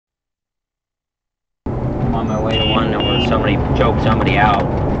on my way to one where somebody choked somebody out.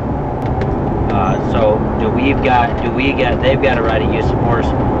 So they've got a right of use of force.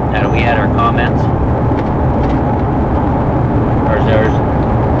 Now, do we add our comments? Or is theirs?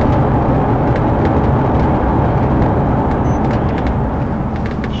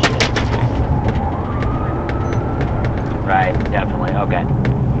 Right, definitely, okay.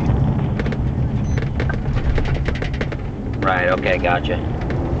 Right, okay, gotcha.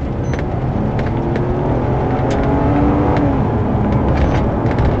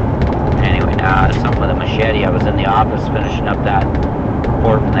 Anyway, now something with a machete. I was in the office finishing up that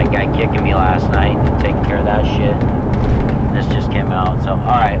report from that guy kicking me last night and taking care of that shit. This just came out, so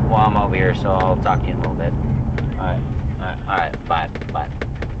alright, well I'm over here, so I'll talk to you in a little bit. Alright, bye.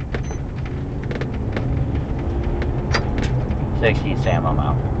 16 Sam, I'm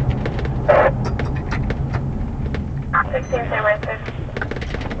out. 16 Sam, right there.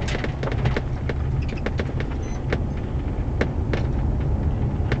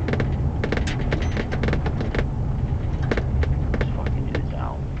 This fucking dude's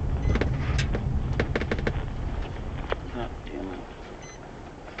out. God damn it.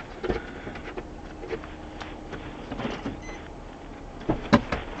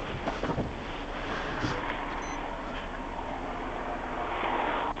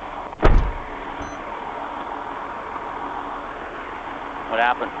 What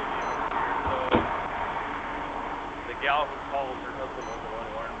happened? The gal who called, her husband was the one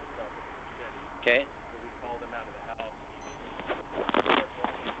who armed himself with a machete. Okay. So we called him out of the house.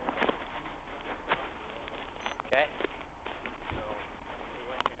 Okay. So we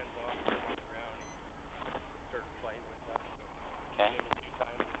went hands off, on the ground, started playing with that. Okay. Hit him a few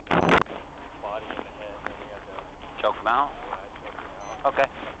times in the body and the head, and we had to Choke him out? choke him out. Okay.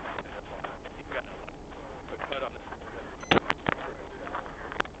 He's got a cut on his forehead.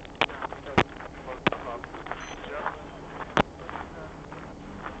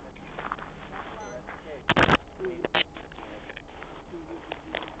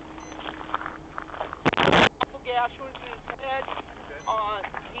 Gash was in his head.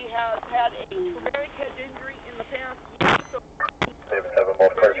 He has had a traumatic head injury in the past year, so David 7,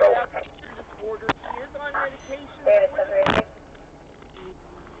 both clear, he has seizure disorder. He is on medication. David 7, right.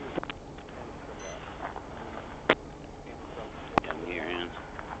 Come to your hands.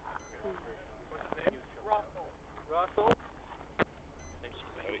 Russell. Russell?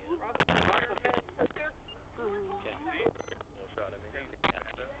 Okay. No shot at me.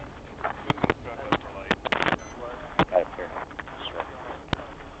 Right here.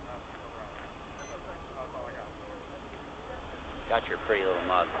 Got your pretty little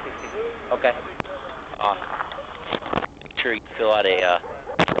mug. Okay. Make sure you fill out a,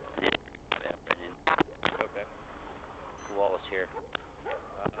 Okay. Wallace here.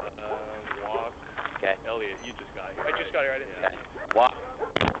 Walk. Okay. Elliot, you just got here. I just got here. I didn't Okay. Walk.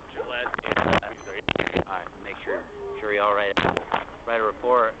 Gillette. Alright, make sure you all write a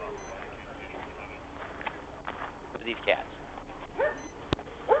report. Look at these cats.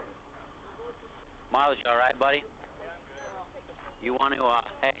 Miles, you alright, buddy? You want to,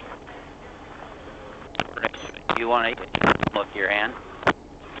 hey. You want to look at your hand?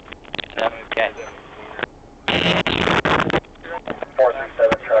 Okay.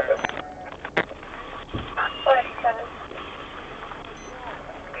 437 traffic. 437.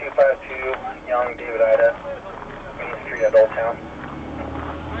 252 Young David Ida, Main Street at Old Town.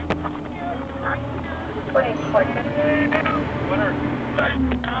 2040. Winner.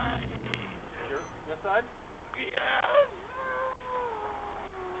 This side?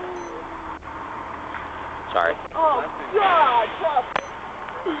 Sorry. Oh, God!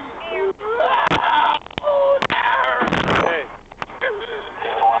 Hey.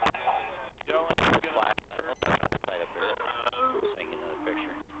 Don't get Light up here. Taking another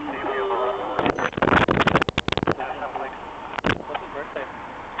picture.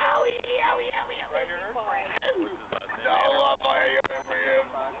 right here.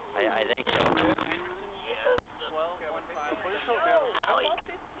 I think so. 12-1-5.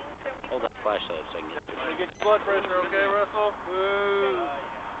 Hold that flashlight up so I can get the picture. Get your blood pressure, okay, Russell? Woo.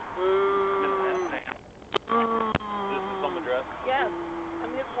 Woo. This is some address. Yes,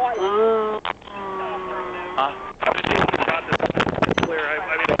 I'm his wife. Huh? Got this clear.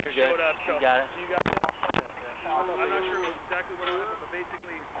 I mean, it You're showed good. up. So You got it. You got it. I'm not sure exactly what happened, but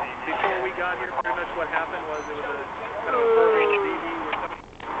basically, before we got here, pretty much what happened was it was a kind of a verbal DD where somebody...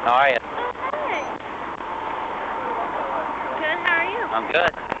 How are you? Hey. Good, how are you? I'm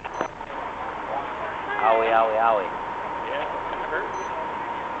good. Owie, owie, owie. Yeah, it hurt.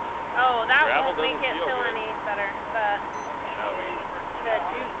 Oh, that Gravel won't make doesn't it feel feel good. any better, but the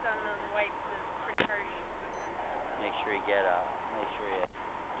juice on those wipes is pretty hardy. make sure you do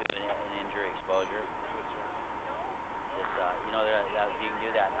an injury exposure. Just, you know, that you can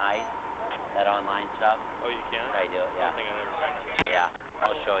do that night, that online stuff. Oh, you can? I do, yeah. I don't think I've ever tried it. Yeah,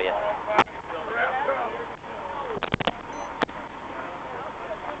 I'll show you.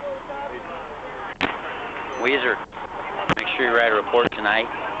 Weezer, make sure you write a report tonight.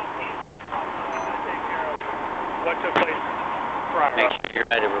 What took place? Make sure you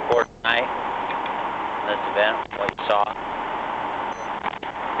write a report tonight on this event, what you saw.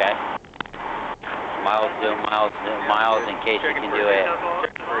 Okay? Miles in case you can do it.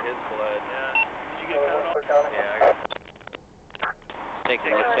 For his blood. Yeah. Did you get that off? Yeah, I got it.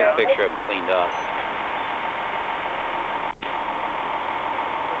 Let's take a picture of it cleaned up.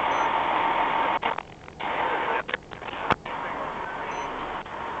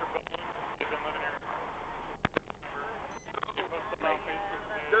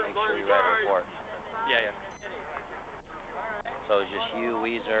 Make sure you write a report. Yeah. So it's just you,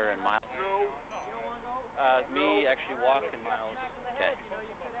 Weezer, and Miles? Me, actually, Walk and Miles. Okay.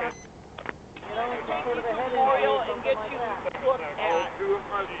 Memorial and get you looked at.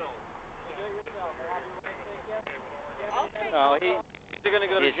 No, he's either going to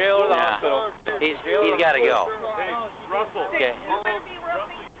go to jail or the hospital. He's got to go. Russell. Okay. You're going to be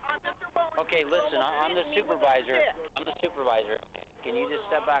roughly on Mr. Bowen. Okay, listen, I'm the supervisor. I'm the supervisor. Can you just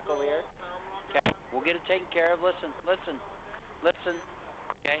step back over here? Okay, we'll get it taken care of. Listen.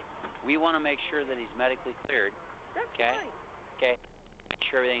 Okay, we want to make sure that he's medically cleared. That's Okay. fine. Okay, make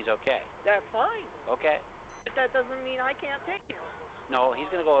sure everything's okay. That's fine. Okay. But that doesn't mean I can't take him. No, he's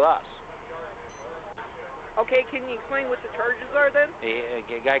gonna go with us. Okay, can you explain what the charges are then? A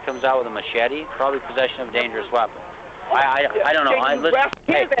guy comes out with a machete, probably possession of a dangerous weapon. I don't know. Can you Listen, rest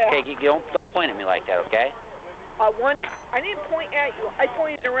his ass? hey, you don't point at me like that, okay? I didn't point at you. I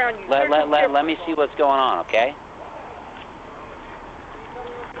pointed around you. Let me see what's going on, okay?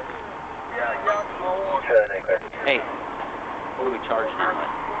 Hey, what are we charging him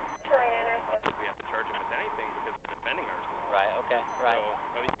with? We have to charge him with anything because we're defending ourselves. Right, okay, right. So,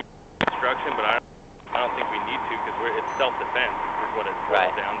 I mean, instruction, but I don't think we need to because it's self-defense is what it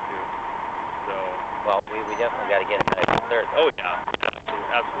boils down to. So. Well, we definitely got to get him medically cleared. Oh, yeah.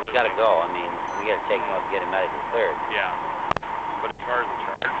 Absolutely. We got to go. I mean, we got to take him up and get him medically cleared. Yeah. But as far as the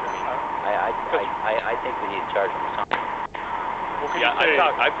charge, I mean. I think we need to charge him with something. Well, yeah,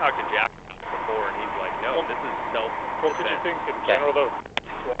 I've talked to Jack before, and he's like, no, this is self-defense. What could you think in general, though?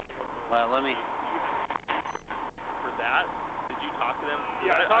 Well, let me... For that, did you talk to them?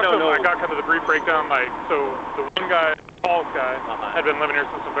 Yeah, I talked to him. I got kind of the brief breakdown. So the one guy, Paul's guy, had been living here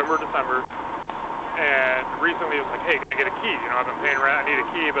since November, December. And recently it was like, hey, can I get a key? You know, I've been paying rent, I need a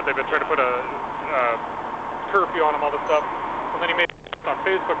key, but they've been trying to put a curfew on him, all this stuff. And then he made on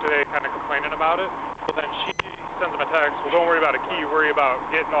Facebook today kind of complaining about it. So then she sends him a text, well, don't worry about a key, worry about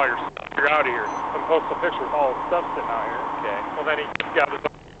getting all your stuff. You're out of here. And posts a picture with all his stuff sitting out here. Okay. Well, then he got his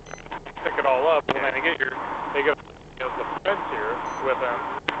pick it all up, and then they get here, they go the fence here with them.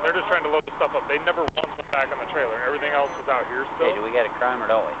 They're just trying to load the stuff up. They never once went back on the trailer. Everything else was out here still. Hey, do we got a crime or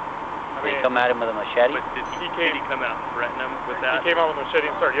don't we? Did he come at him with a machete? But did he come out and threaten him with that? He came out with a machete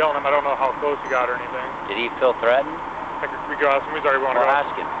and started yelling at him. I don't know how close he got or anything. Did he feel threatened? We go ask him. He's already going to Well, go.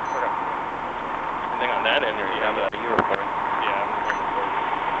 ask him. Okay. Anything on that end, or you have a report? Yeah,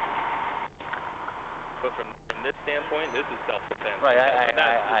 but from this standpoint, this is self-defense. Right,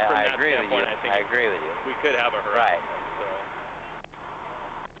 I agree with you. I agree with you. We could have a harassment. Right. So.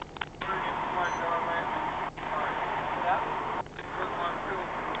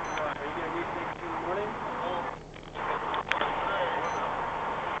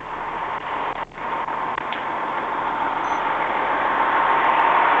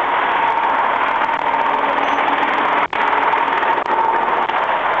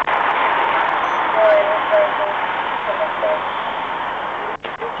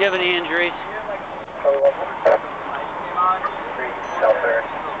 Do you have any injuries? So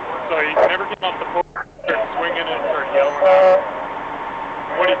he never came off the porch, started swinging and started yelling.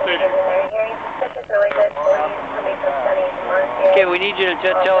 What did he say to you? Okay, we need you to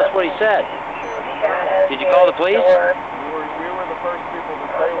tell us what he said. Did you call the police? We were the first people to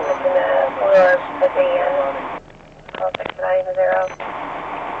say we were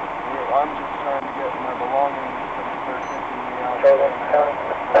I'm just trying to get my belongings and they're kicking me out.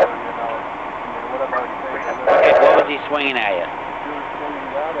 Okay, what was he swinging at you? He was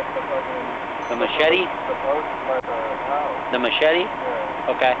swinging at us the fucking... The machete? The post by the house. The machete?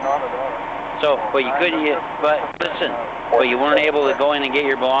 Yeah. Okay. Not at all. So, but you couldn't, but listen, but you weren't able to go in and get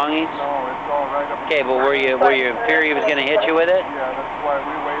your belongings? No, it's all right up. Okay, but were you in fear he was going to hit you with it? Yeah, that's why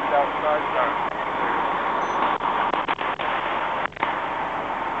we waited outside.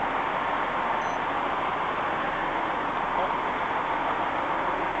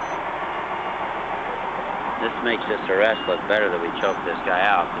 This makes this arrest look better that we choked this guy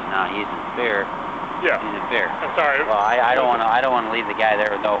out, because now he's in fear. Yeah. He's in fear. I'm sorry. Well, I don't want to leave the guy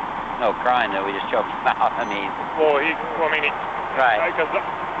there with no crime that we just choked him out. I mean. Right. Because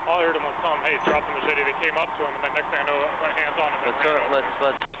all I heard him was tell him, hey, drop the machete. They came up to him, and then next thing I know, my hands on him.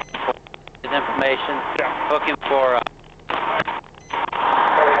 Let's his information. Yeah. Hook him for.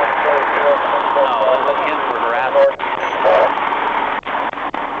 Hook him for harassment.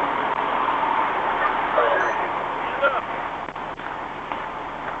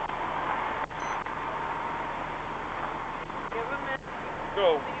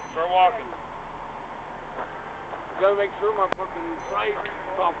 Go. Start walking. Gotta make sure my fucking right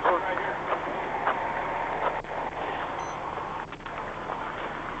top working.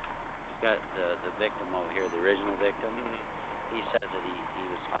 Got the victim over here, the original victim. He says that he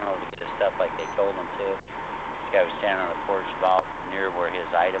was coming over to get his stuff like they told him to. This guy was standing on the porch about near where his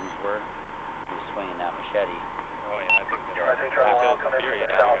items were. He was swinging that machete. Oh yeah, I think I think I'll come in from the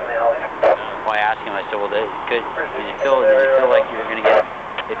south in the alley. Well, I asked him, I said, well, did you feel like you were going to get,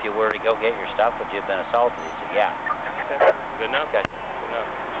 if you were to go get your stuff, would you have been assaulted? He said, yeah. Good enough. Okay. Good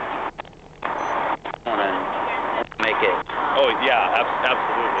enough. I want to make it. Oh yeah,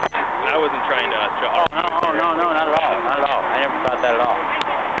 absolutely. I wasn't trying to. No, not at all. Not at all. I never thought that at all.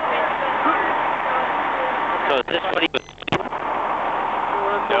 So is this what he was?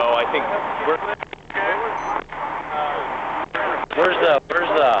 No, I think Where's the?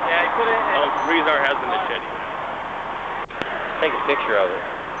 Rezar has the machete. Take a picture of it.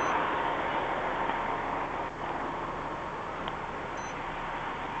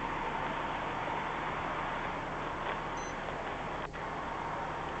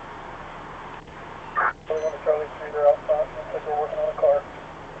 Charlie 3, they're outside. Looks like we're working on a car.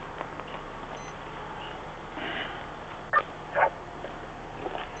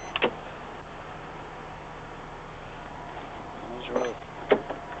 Where's the road?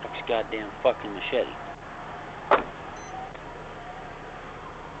 This goddamn fucking machete.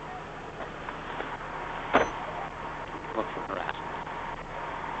 Look for harassment.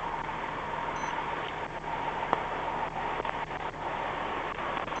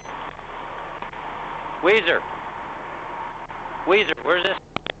 Weezer, where's this?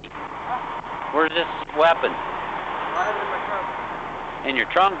 Where's this weapon? I have it in my trunk. In your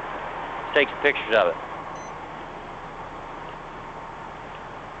trunk? Let's take some pictures of it.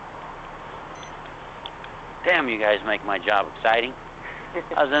 Damn, you guys make my job exciting.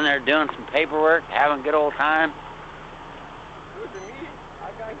 I was in there doing some paperwork, having a good old time. Good to me.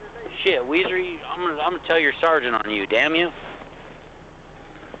 I got your name. Shit, Weezer, I'm gonna tell your sergeant on you, damn you.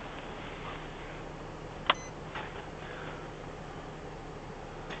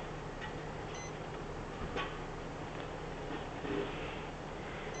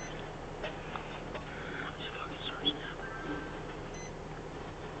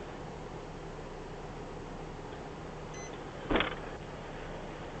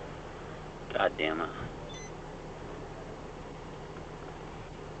 God damn it.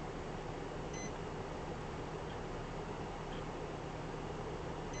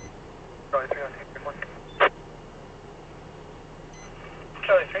 Charlie 3 on 2,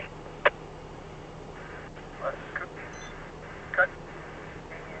 Charlie 3. Cut.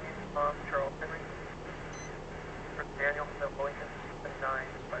 Charles Henry. Daniel, Wellington, 9,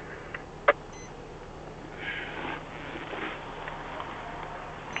 5.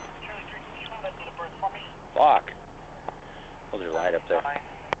 Fuck. Hold your light up there.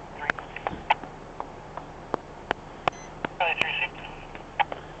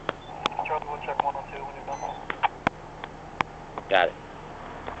 Charlie, we'll check 112 when you're done. Got it.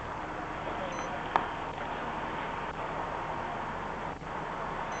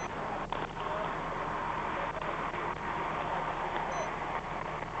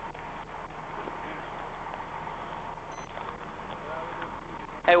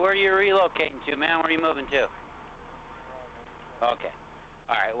 Hey, where are you relocating to, man? Where are you moving to? Okay.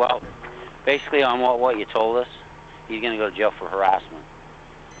 All right, well, basically on what you told us, he's going to go to jail for harassment.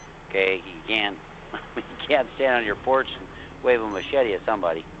 Okay, he can't stand on your porch and wave a machete at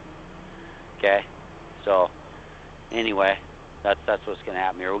somebody. Okay? So, anyway, that's what's going to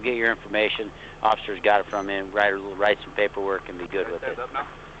happen here. We'll get your information. Officer's got it from him. Write some paperwork and be good with it.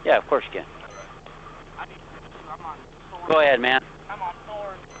 Yeah, of course you can. Go ahead, man. I'm on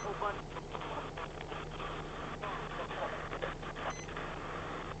Thorn. Whole bunch.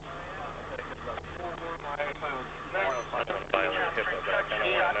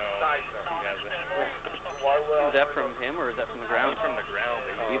 Is that from him or is that from the ground? From the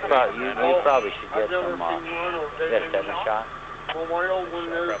ground. You probably should get some tetanus shot. Well, one old one,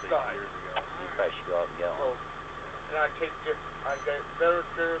 the other side. Years ago. You probably should go up and get one. And I take it, I get better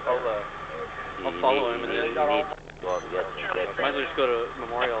care of I'll follow him, and then you need to go up and get some. Might as well just go to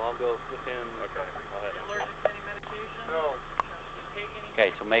Memorial. I'll go with him. Okay. Allergic to any medication? No. Take any? Okay,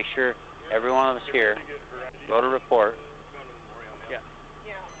 so make sure every one of us here go to report. Yeah.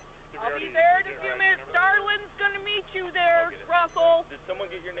 I'll be there in a few minutes. Darlin's gonna meet you there, Russell. Did someone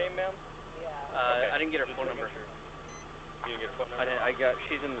get your name, ma'am? I didn't get her phone number. You didn't get a phone number? I got.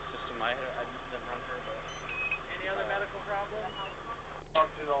 She's in the system. I didn't run her, but. Any other medical problems?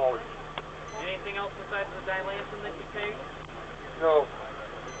 Anything else besides the Dilantin that you take? No.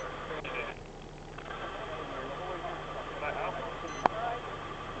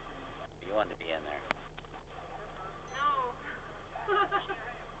 You want to be in there. No.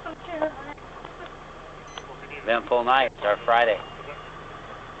 I'm terrified. Eventful night. It's our Friday.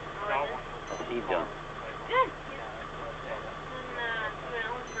 What's Steve doing? Good.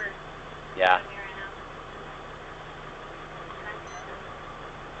 Yeah.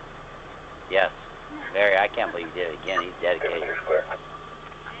 Yes. Very. I can't believe he did it again. He's dedicated. Mayor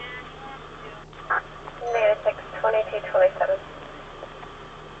 62227.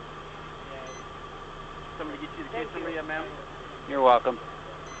 Somebody get you the case number yet, ma'am? You're welcome.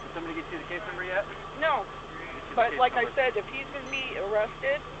 Did somebody get you the case number yet? No. But like I said, if he's going to be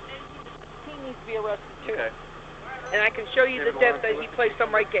arrested, he needs to be arrested too. Okay. And I can show you the death that he placed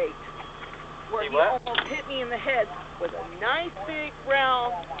on my gate. Where he almost hit me in the head with a nice big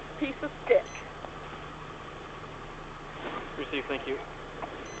round piece of stick. Received, thank you.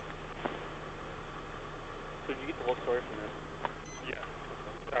 So did you get the whole story from this?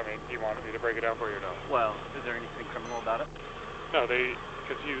 Yeah. I mean, do you want me to break it down for you or no? Well, is there anything criminal about it? No,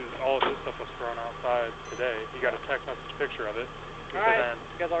 because all of this stuff was thrown outside today. He got a text message picture of it. Alright,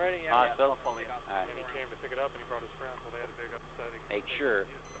 you guys all ready? Yeah. Hospital? I'll follow you. Alright. And he came to pick it up, and he brought his friend, so they had a big upset. Make sure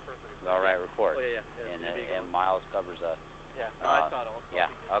the all right report. Oh, yeah. And Miles covers a. Yeah, no, I saw it all. Yeah.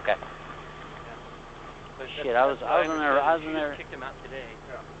 Okay. Shit, I was in there. You kicked him out today.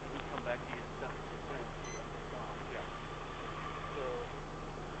 Yeah. He come back to you and stuff. Yeah. So,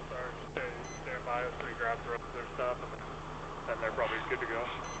 sorry, stand by us, we grab the rest of their stuff, and they're probably good to go.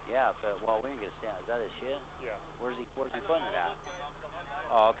 Yeah, but well, we ain't gonna stand. Is that his shit? Yeah. Where's he putting it at?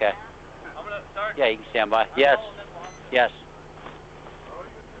 Oh, okay. Yeah, you can stand by. Yes. Yes.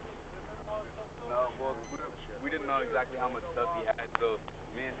 No, well, we didn't know exactly how much stuff he had, so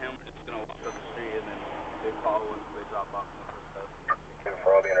me and him were just gonna walk up the street, and then they call once they drop off most of the stuff.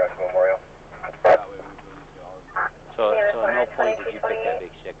 For all the interest Memorial. That way we can get all of it. So at no point did you pick that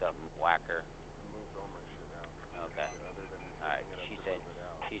big stick up and whack her? Moved all my shit out. Okay. Other than All right. She's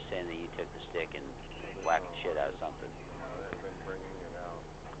saying that you took the stick and whacked the shit out of something. They've been bringing it out.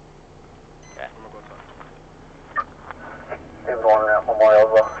 Okay. I'm gonna go talk. There's one around Memorial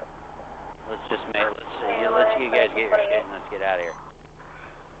as well. Let's just let's you guys get your shit and let's get out of here.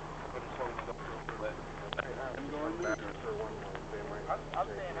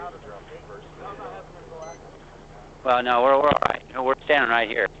 Well, no, we're all right. No, we're standing right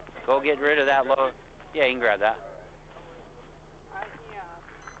here. Go get rid of that load. Yeah, you can grab that.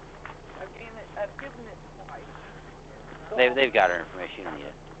 I've given it twice. They've got our information. You don't need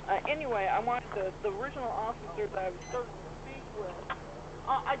it. Anyway, I want the original officer that I was starting to speak with.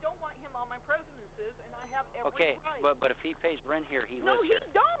 I don't want him on my presidences, and I have every Okay, right. but if he pays rent here, he lives here. No,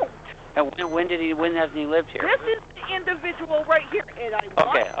 he don't. And when hasn't he lived here? This is the individual right here, and I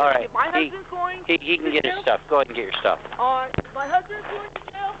want Okay, all right. my husband's going He can get his stuff. Go ahead and get your stuff. My husband's going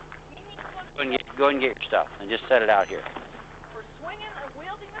to jail. He needs to Go and get your stuff and just set it out here. for swinging and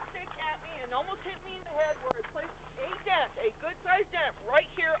wielding a stick at me and almost hit me in the head where it placed a dent, a good-sized dent, right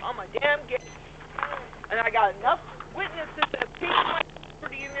here on my damn gate. And I got enough witnesses that have taken my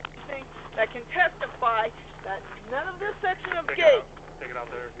property and everything that can testify that none of this section of gate Take it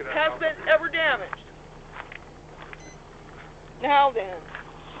out there. Get it has out. been ever damaged. Now then.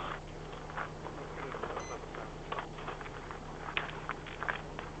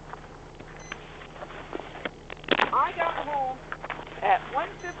 I got home at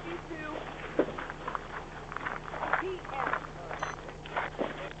 1:52 p.m.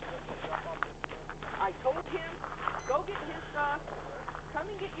 I told him, go get his stuff, come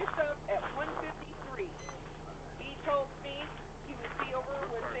and get your stuff at 1:53. He told me he would be over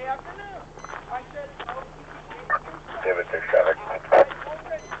Wednesday afternoon. I said, oh, you can get your stuff. David 67.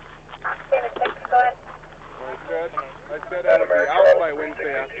 David 6, go ahead. I said I'd be out by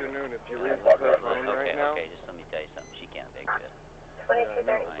Wednesday afternoon if you read the phone right now. Okay, just let me tell you something. She can't make it.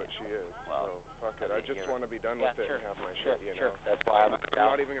 2230. But she is. Well, So fuck it. I just want to be done with it and have my shit, you Sure, know. that's why I'm I'm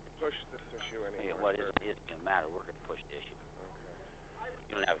not even going to push this issue Hey, anymore. what is it? It doesn't matter. We're going to push the issue. Okay.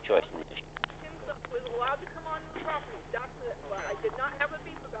 You don't have a choice in the issue. was allowed to come onto the property. That's it. But I did not have a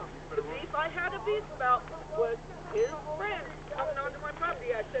beef about. The beef I had a beef about was his friend coming onto my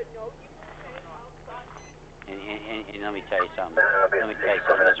property. I said, no, you can stay outside. And let me tell you something.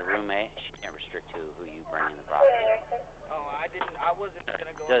 As a roommate, she can't restrict who you bring in the property. Oh, I wasn't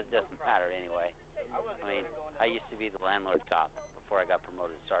gonna go. Doesn't matter anyway. I mean, I used to be the landlord cop before I got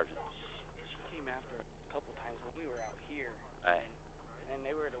promoted to sergeant. She came after a couple times when we were out here. Right. And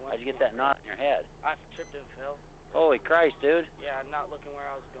they were the ones. How'd you get that knot in your head? I tripped and fell. Holy Christ, dude. Yeah, not looking where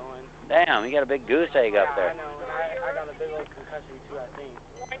I was going. Damn, you got a big goose egg up there. I know, and I got a big old concussion too, I think.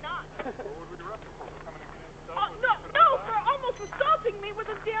 Why not? No, for almost assaulting me with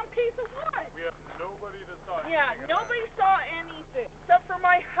a damn piece of wood. We have nobody that saw anything. Yeah, nobody saw anything except for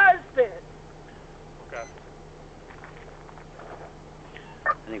my husband. Okay.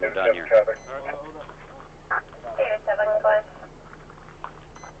 I think we're done here. Traffic. David 7, go ahead.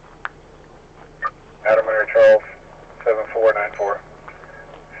 Adam Henry Charles, 7494,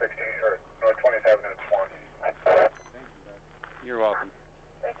 16, or North 20th Avenue, Swan. You're welcome.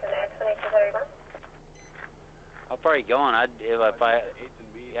 Richard, 2231. How far are you going?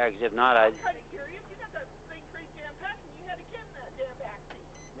 Yeah, 'cause if not, I'm kind of curious. You got that thing pretty jam packed, and you had to get in that damn backseat.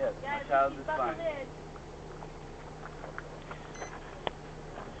 Yes, my child is fine.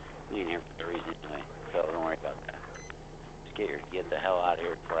 You ain't here for the reason anyway, so don't worry about that. Just get the hell out of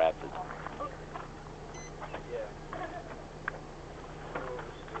here before it happens.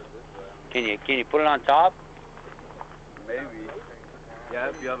 Can you put it on top? Maybe. Yeah,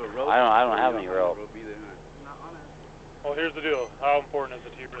 if you have a rope. I don't have any rope. Either. Well, here's the deal. How important is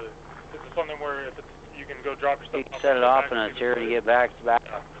it to you, really? Is it something where if you can go drop your stuff You can set it off and it's here when you get back. Yeah.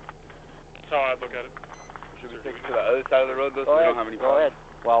 That's how I look at it. Should we take it to the other side of the road, though, so Go we ahead. don't have any Go problems?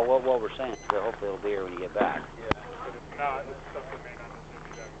 ahead. Well, what we're saying is that hopefully it'll be here when you get back. But if not, it's stuff that may not necessarily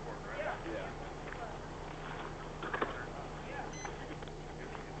be that important, right? Yeah.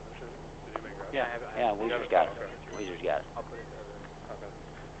 Did you make that? Yeah, Weezer's got it. Weezer's got it. I'll put it there. Okay.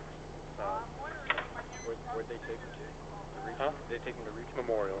 Where'd they take him to? Huh? They take him to Reach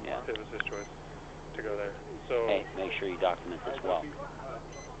Memorial. Yeah. It was his choice to go there. So. Hey, make sure you document this well.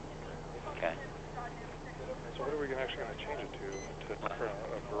 Okay. So what are we actually going to change it to? For a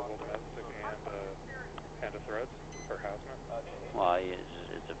verbal domestic and a threats or harassment? Well,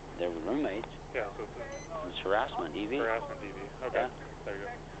 they were roommates. Yeah, so It's harassment, DV. harassment DV. Okay, Yeah. there you go.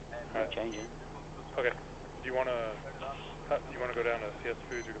 We'll change it. Okay. Do you want to go down to CS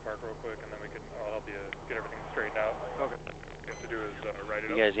Foods? You can park real quick, and then I'll help you get everything straightened out. Okay. What you have to do is write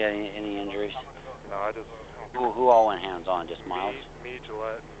it up. You guys got any injuries? No, I just. Who all went hands on? Just Miles? Me,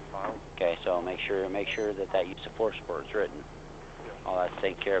 Gillette, and Miles. Okay, so make sure that use of force report is written. All that's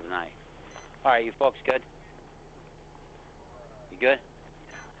taken care of tonight. All right, you folks good? You good?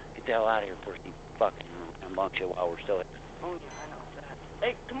 Get the hell out of here before he fucking amongst you while we're still here. Oh, yeah, I know that.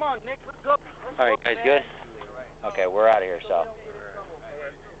 Hey, come on, Nick, let's go. Let's All right, go, guys, man. good? Okay, we're out of here, so.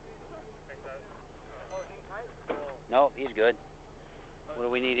 No, he's good. What do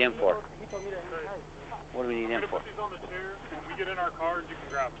we need him for? He told me that he's tight. What do we need We're him going to for? put these on the chairs. When we get in our cars, you can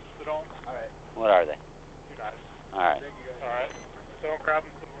grab them. So don't. All right. What are they? You guys. All right. All right. So don't grab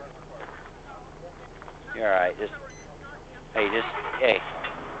them. So we're in our cars. You're all right. Just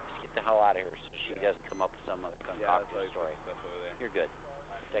get the hell out of here so she doesn't come up with some other concocted story. Stuff over there. You're good.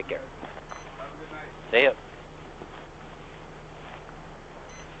 Take care. See ya.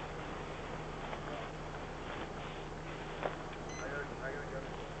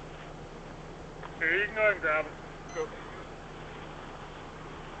 Here, you can go ahead and grab it. Go.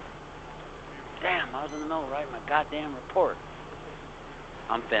 Damn, I was in the middle of writing my goddamn report.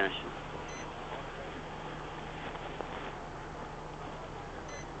 I'm finishing.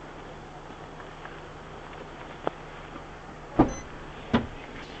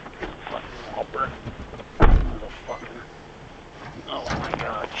 Motherfucker. Oh my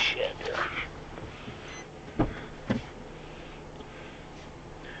god, shit.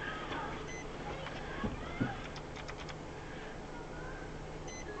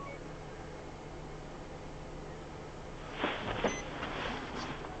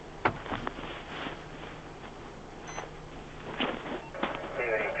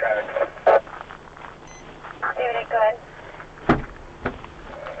 David, traffic. David, go ahead.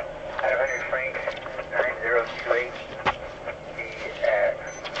 Adam Henry Frank, 9028. He at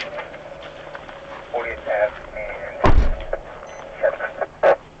 40th Ave and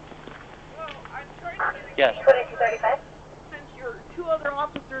Chestnut. Well, I'm trying to get Yes. 2235. since your two other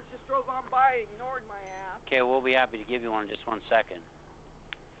officers just drove on by and ignored my ass. Okay, we'll be happy to give you one in just 1 second.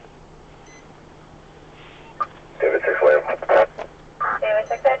 David 611. David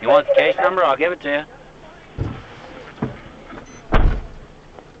You want the case number? I'll give it to you.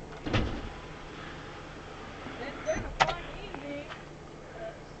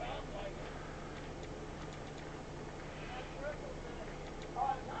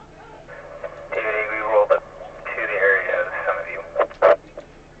 DVD, we rolled up to the area of Summit View.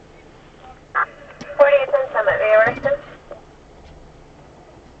 4810 Summit View, Ariston.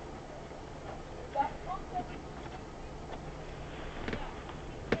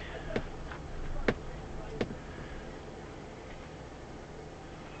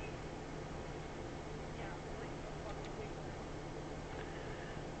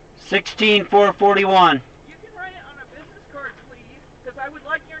 $16,441. You can write it on a business card, please, because I would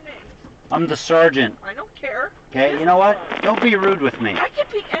like your name. I'm the sergeant. I don't care. Okay, you know what? Don't be rude with me. I can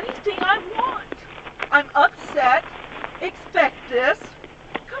be anything I want. I'm upset. Expect this.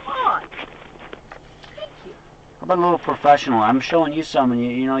 Come on. Thank you. How about a little professional? I'm showing you something.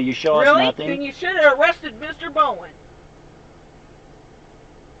 You know, you show us Really? nothing. Then you should have arrested Mr. Bowen.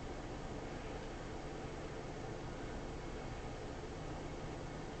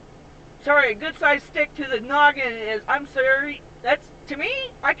 Sorry, a good-sized stick to the noggin is, I'm sorry, that's, to me,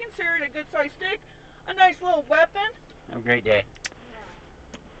 I consider it a good-sized stick. A nice little weapon. Have a great day.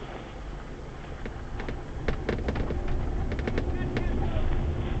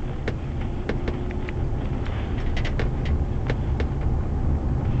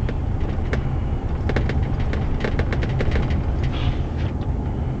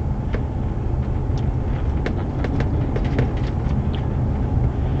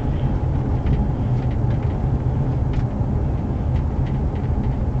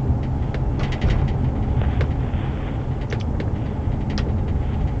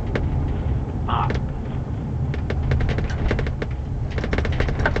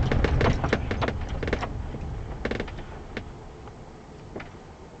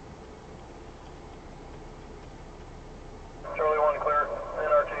 Charlie 1 clear,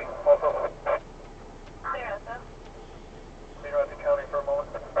 NRG, also. Clear, also. Meet around the county for a moment.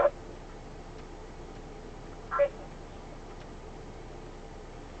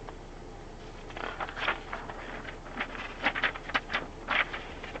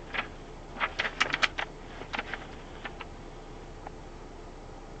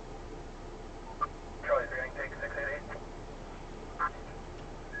 Charlie 3, take 688.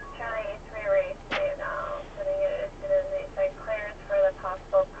 Charlie 3 race state now. Putting it in the site clearance for the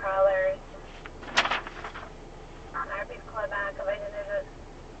possible prowlers. RP's call back of identity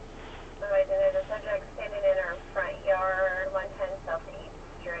subject standing in our front yard, 110 Southeast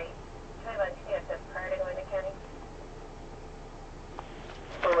Street. 21 prior to going to county.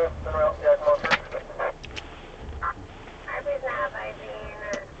 Yeah, come on, first. RP's now advising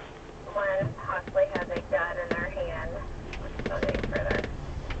one possibly has a gun in their hand. Studying further.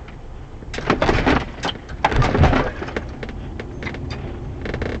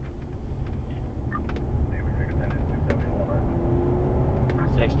 See, we figured that in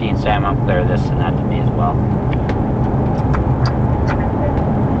 271. 16, Sam, I'm clear. This and that to me as well.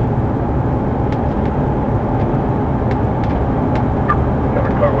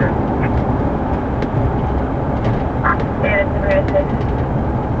 Number car where? And it's arrested.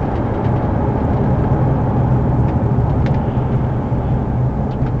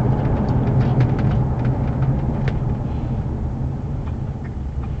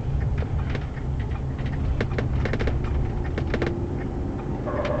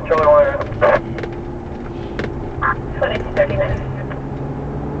 Charlie 1. 2239.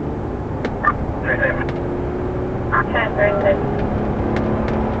 Street name. 1036.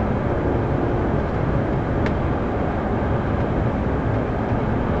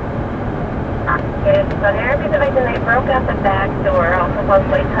 Yes, but RP's advising they broke out the back door, also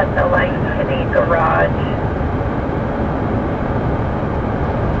supposedly cut the light to the garage.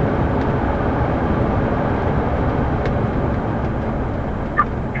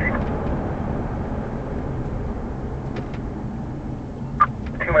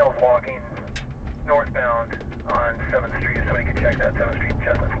 Two males walking northbound on 7th Street. If somebody can check that, 7th Street,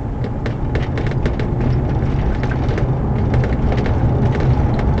 Chestnut.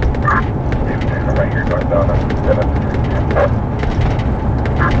 Right here, northbound on 7th Street.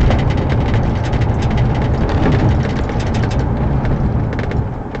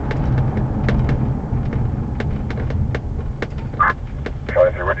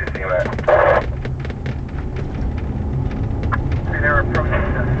 Charlie 3, where do you see him at? They were approaching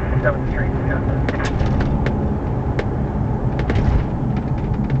 7th Street, Chestnut.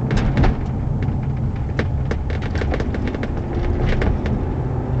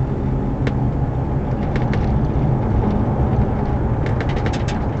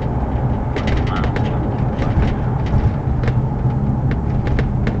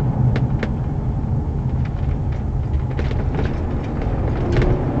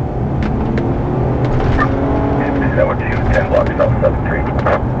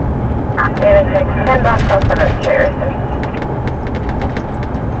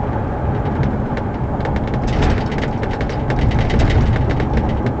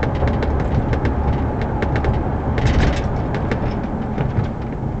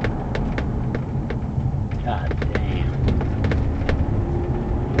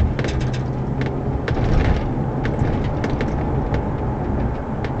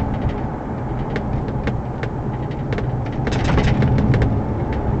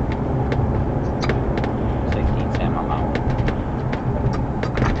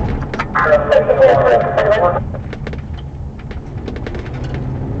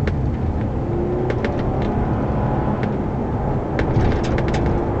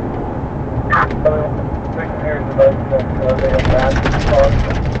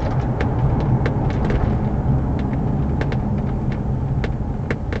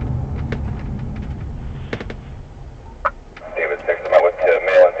 David 6, I'm out with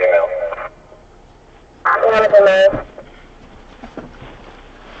male and female. One of them is.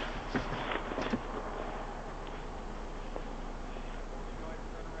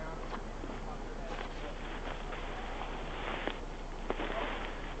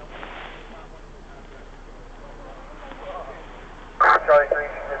 Charlie 3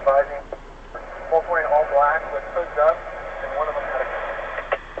 advising. 4-point all black with hoods up, and one of them had a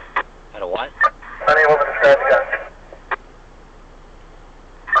gun. Had a what? Unable to describe the gun.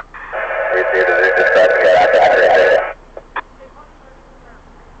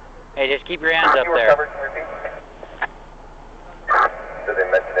 Hey, just keep your hands up You were there. covered, repeat. Did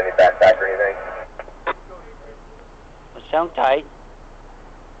they mention any backpack or anything? Sound tight.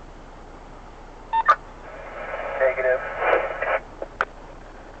 Negative.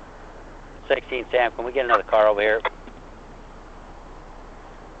 16 Sam, can we get another car over here?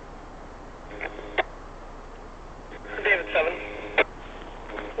 David 7.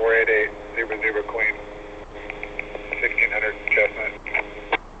 488, 00 Queen. 1600 Chestnut.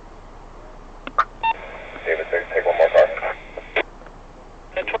 David 6, take one more car.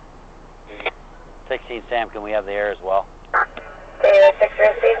 16 Sam, can we have the air as well? David 6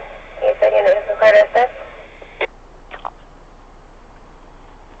 received. You said you needed some further assist?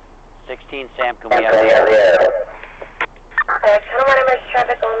 16 Sam, can we have the air? Channel 1 emergency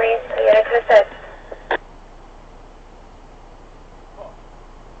traffic only. A unit to assist.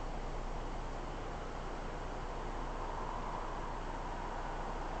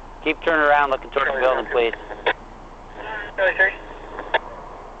 Keep turning around, looking towards the building, please. Charlie 3.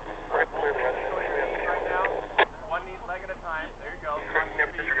 Right now, one neat leg at a time. There you go.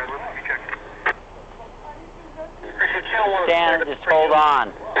 Stan, just hold on.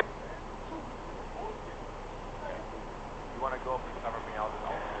 You want to go up and cover me out?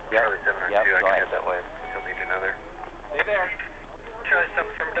 Charlie 7 Yep, I go can ahead. head that way. Still need another. Stay there. Charlie 7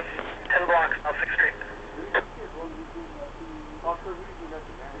 affirmative. 10 blocks, off 6th Street.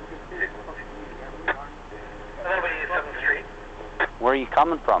 Anybody 7th Street? Where are you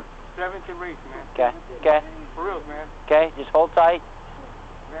coming from? 7th and Race, man. Okay, okay, For real, man. okay, just hold tight.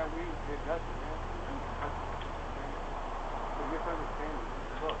 Man, we did nothing, man. It's a misunderstanding.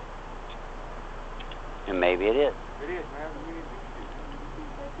 Look, And maybe it is. it is, man. We need to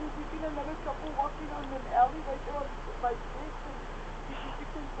We've seen another couple walking on an alley right there by 6 and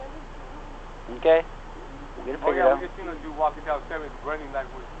 6 and 7. Okay, we'll get it Oh, figured yeah, out. we just seen a dude walking down 7th running like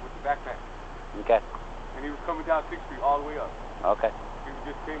with the backpack. Okay, And he was coming down 6th Street all the way up. okay. He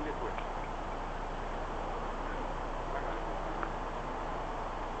just came this way.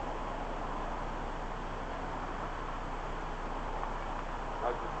 I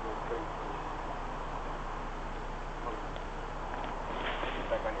was just going crazy.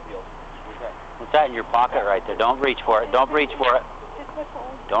 Back on your heels. What's that? What's that in your pocket right there? Don't reach for it. Don't reach for it. It's my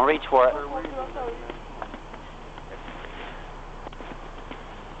phone. Don't reach for it. I'm sorry.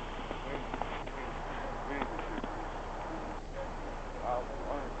 I don't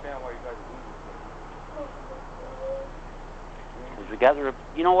understand why you guys are doing this. 'Cause we got the.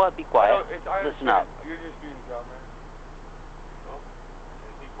 You know what? Be quiet. I Listen up. You're just doing the job, man. Well,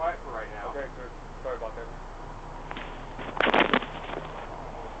 be quiet for right now. Okay, good. Sorry about that.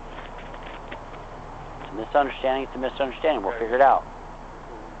 It's a misunderstanding. It's a misunderstanding. We'll figure it out.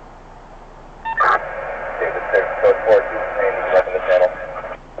 David 6, code 4, left in the channel.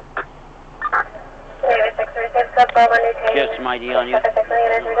 David 6 received. Code 4-1 detained. Do you have some ID on you? Traffic signal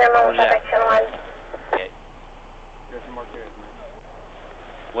units resume. What is that? Traffic channel 1. Okay. Jesse Marquez, man.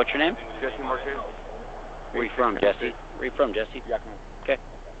 What's your name? Jesse Marquez. Where you from, Jesse? Where you from, Jesse? Yakima. Okay.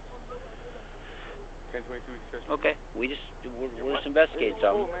 1022 Jesse. Okay. We're just investigating Oh,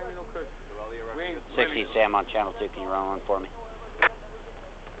 something. man, you know, cuz. We ain't 60 Sam on channel 2. Can you run one for me?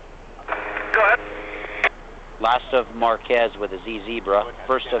 Go ahead. Last of Marquez with a Z Zebra.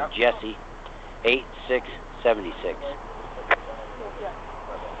 First of Jesse. 8676.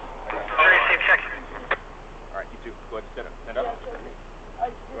 Receive check. All right, you two. Go ahead, stand up. Stand up. I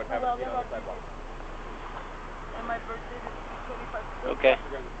just have a little and my birthday is 25. Okay.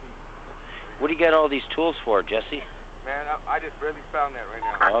 What do you got all these tools for, Jesse? Man, I just barely found that right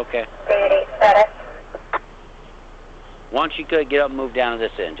now. Okay. David 8 status. Why don't you get up and move down to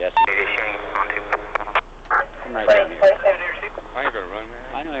this end, Jesse? Come right down here. 2046. I ain't gonna run,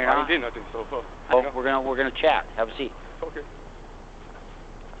 man. I know you're I not. ain't did nothing so far. Oh, we're gonna chat. Have a seat. Okay.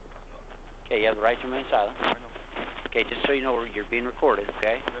 Okay, you have the right to remain silent. I know. Okay, just so you know, you're being recorded,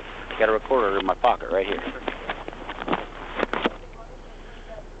 okay? Got a recorder in my pocket right here.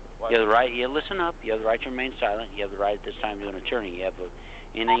 You have the right, you listen up, you have the right to remain silent, you have the right at this time to an attorney. You have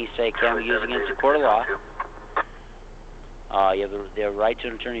anything you say can be used against the court of law. You have the right to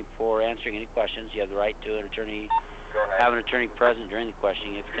an attorney before answering any questions. You have the right to an attorney, have an attorney present during the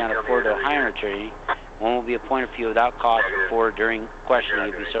questioning. If you can't afford to hire an attorney, one will be appointed for you without cost before or during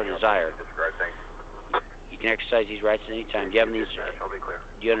questioning if you so desire. You can exercise these rights at any time. Do you have these?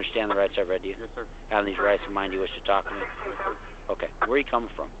 Do you understand the rights I've read to you? Yes, sir. Have these rights in mind you wish to talk to me? Yes, sir. Okay. Where are you coming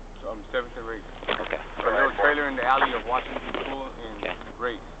from? 7th and Race. Okay. A little trailer in the alley of Washington School in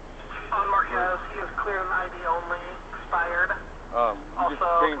Race. On Marquez, he is clear and ID only, expired. We just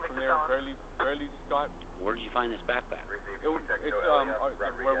came from there barely just got. Where did you find this backpack? It's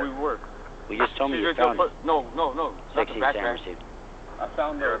where we work. We just told me you found it. No. Not the 16 backpack. received. I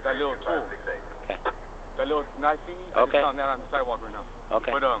found that little tool. Okay. That little knife thingy. I just found that on the sidewalk right now.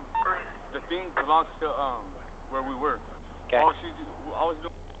 Okay. But the thing belongs to where we work. Okay. I was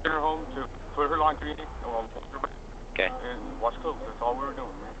doing her home to put her laundry in, Okay. and wash clothes. That's all we were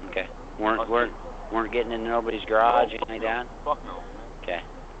doing, man. Okay. Weren't getting into nobody's garage or anything like that? Fuck no, man. Okay.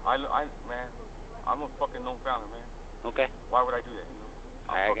 Man, I'm a fucking known founder, man. Okay. Why would I do that? You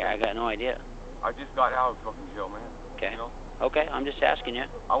know? I got no idea. I just got out of fucking jail, man. Okay. You know? Okay. I'm just asking you.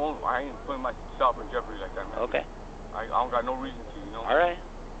 I ain't putting myself in jeopardy like that, man. Okay. I don't got no reason to, you know. All right.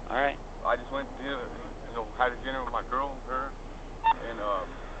 All right. I just went to, had a dinner with my girl, her, and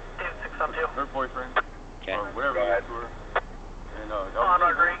her boyfriend, Okay. or whatever he is to her. And that Juan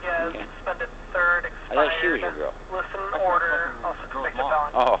was it. Rodriguez, Okay. suspended third, I expired. thought she was your girl. Listen, order, also convicted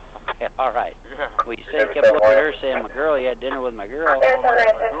felon. Oh. Okay. All right. Yeah. Well, you said you kept looking at her saying, my girl, you had dinner with my girl. My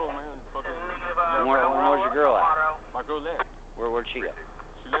girl, man, fucking. Where's your girl at? My girl left. Where'd she go?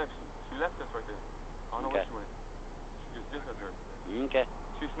 She left us right there. I don't know where Okay. she went. She just disappeared. Okay.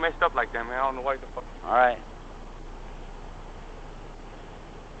 She's messed up like that, man. I don't know why the fuck. All right.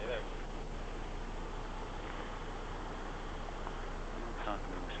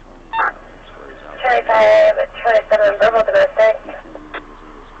 Charlie 5, 27, verbal domestic. This is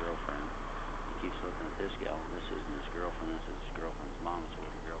his girlfriend. He keeps looking at this gal. This isn't his girlfriend. This is his girlfriend's mom. So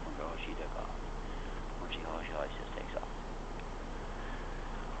where'd your girlfriend go? She took off. When she always just takes off.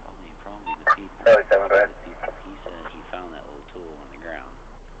 Probably the people. He said he found that little tool on the ground.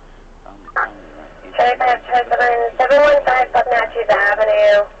 Probably the right people. Charlie 5, 715 South Natchez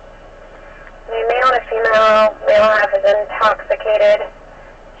Avenue. The male and a female. Male half is intoxicated.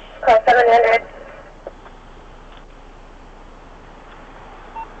 Call 700.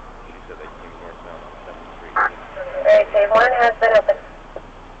 Very safe. One has been open.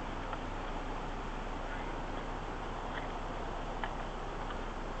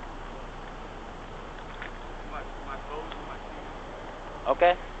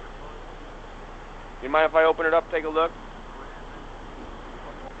 Okay. You mind if I open it up, take a look?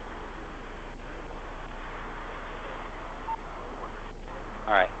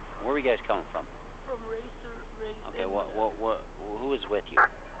 All right. Where are you guys coming from? From Racer. Okay. Who is with you?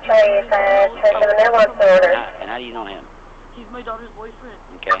 Charlie 5, 27, what's the order? And how do you know him? He's my daughter's boyfriend.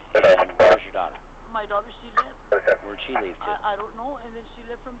 Okay. And where's your daughter? My daughter, she left. Where'd she leave to? I don't know, and then she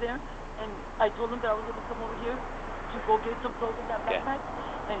left from there, and I told him that I was going to come over here to go get some clothes in that Okay. backpack,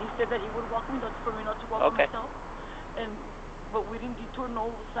 and he said that he would walk me, that's for me not to walk Okay. myself, but we didn't detour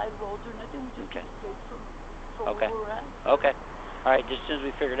no side roads or nothing, we just Okay. came straight from Okay. where we were at. Okay. All right. Just as soon as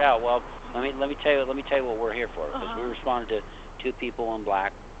we figured out, well, let me tell you what we're here for, because we responded to 2 people in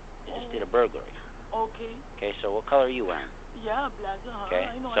black. They just did a burglary. Okay. Okay. So what color are you wearing? Yeah, black, Okay.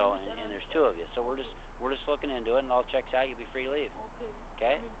 I know, So I understand, and there's 2 of you. So we're just looking into it, and all checks out. You'll be free to leave. Okay.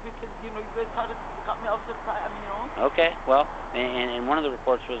 Okay. I mean, because, you guys caught me off surprise, Okay. Well, and one of the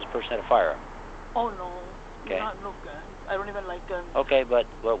reports was the person had a firearm. Oh, no. Okay. Not no guns. I don't even like guns. Okay, but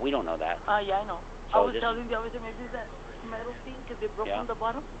we don't know that. Yeah, I know. So I was this- telling the officer maybe that metal thing, because they broke Yeah. from the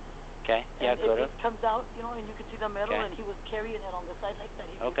bottom. Okay. Yeah. And Good. it comes out, and you can see the metal, Okay. and he was carrying it on the side like that.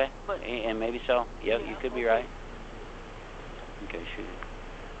 Okay. But And maybe so. Yep. Yeah, You could be okay. right. Okay. She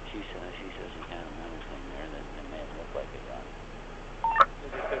says he had a metal thing there that may have looked like a gun.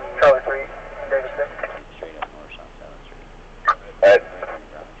 Charlie 3, David 6. Straight up north, south 7th Street.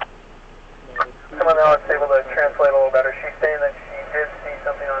 Someone else able to translate a little better. She's saying that she did see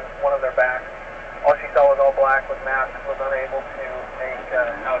something on one of their backs. All she saw was all black with masks, was unable to make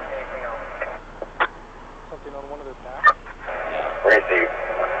out anything else. Something on one of their backs? Receive.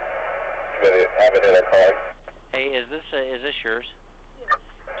 Have it in a car. Hey, Hey, is this yours? Yes.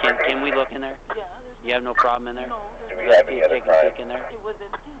 Can we look in there? Yeah. You have no problem in there? No. Do we have any other kick in there? It was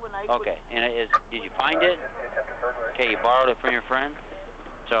empty when I Okay, and did you find it? Okay, you borrowed it from your friend?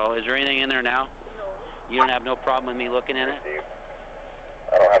 So is there anything in there now? No. You don't have no problem with me looking in it?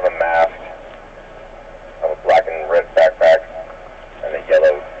 I don't have a mask. I have a black and red backpack and a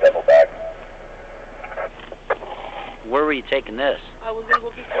yellow duffel bag. Where were you taking this? I was going to go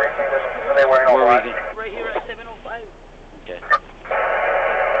get Are they wearing all Where were black? you right here at 705. Okay.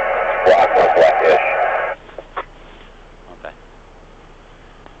 Black or blackish. Okay.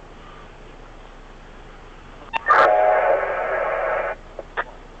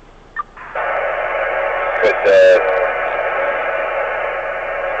 Could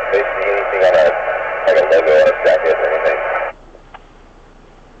they see anything on like a logo on a jacket or anything?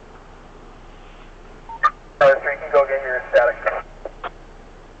 Charlie 3, you can go get your static.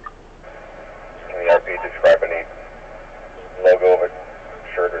 Can the RP describe any logo of a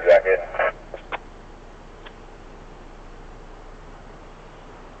shirt or jacket?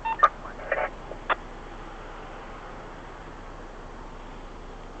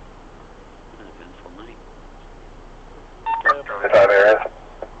 An eventful night. The time area?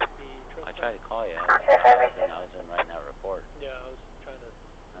 I tried to call you. I was in writing that report. Yeah, I was trying to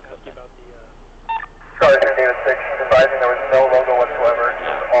That's ask you okay. about the, Charlie 3, David 6, she's advising there was no logo whatsoever,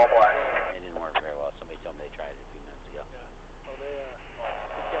 just all black. It didn't work very well. Somebody told me they tried it a few minutes ago. yeah. Oh,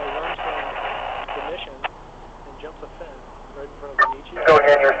 this guy runs from the mission and jumps a fence right in front of the Nietzsche. Go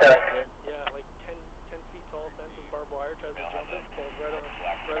again, your static. Yeah, like 10 feet tall fence with barbed wire, tries to jump it, falls right on his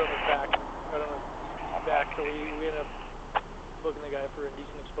back, so we ended up booking the guy for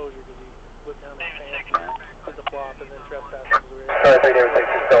indecent exposure because he whipped down his pants and did the flop and then trespassed into the rear. Charlie 3, David 6,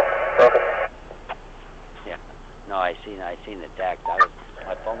 she's still broken. Yeah. No, I seen the text.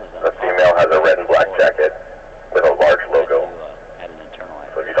 My phone was on. The female has a red and black jacket with a large logo. Had an internal.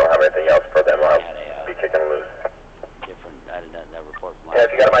 So if you don't have anything else for them, I'll be kicking loose. Different. I didn't that report from Yeah,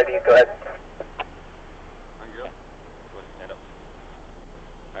 if you got them ID, go ahead.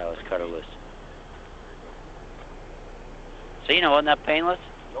 All right, let's cut her loose. So you know, wasn't that painless?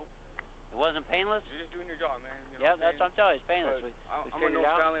 Nope. It wasn't painless? You're just doing your job, man. You know Yeah, what that's what I'm telling you. It's painless. I'm a figured it no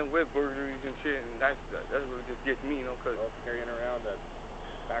out. felon with burglaries and shit, and that's what just gets me, you know, because carrying around the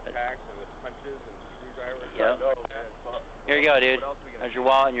backpacks and the punches and screwdrivers. Yep. Oh, man, fuck. Here you go, dude. What else we gonna There's your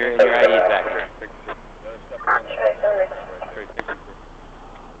wallet and your IDs back here.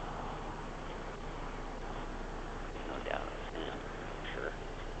 No doubt. Yeah. Sure.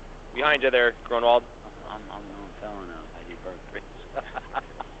 Behind you there, Grunwald. I'm a known felon now. I do burglaries.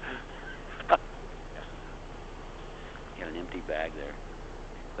 You have an empty bag there.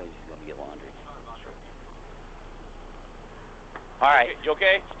 Place he's going to get laundry. All right. You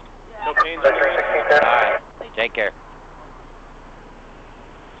okay? Yeah. No pain? All right. Take care.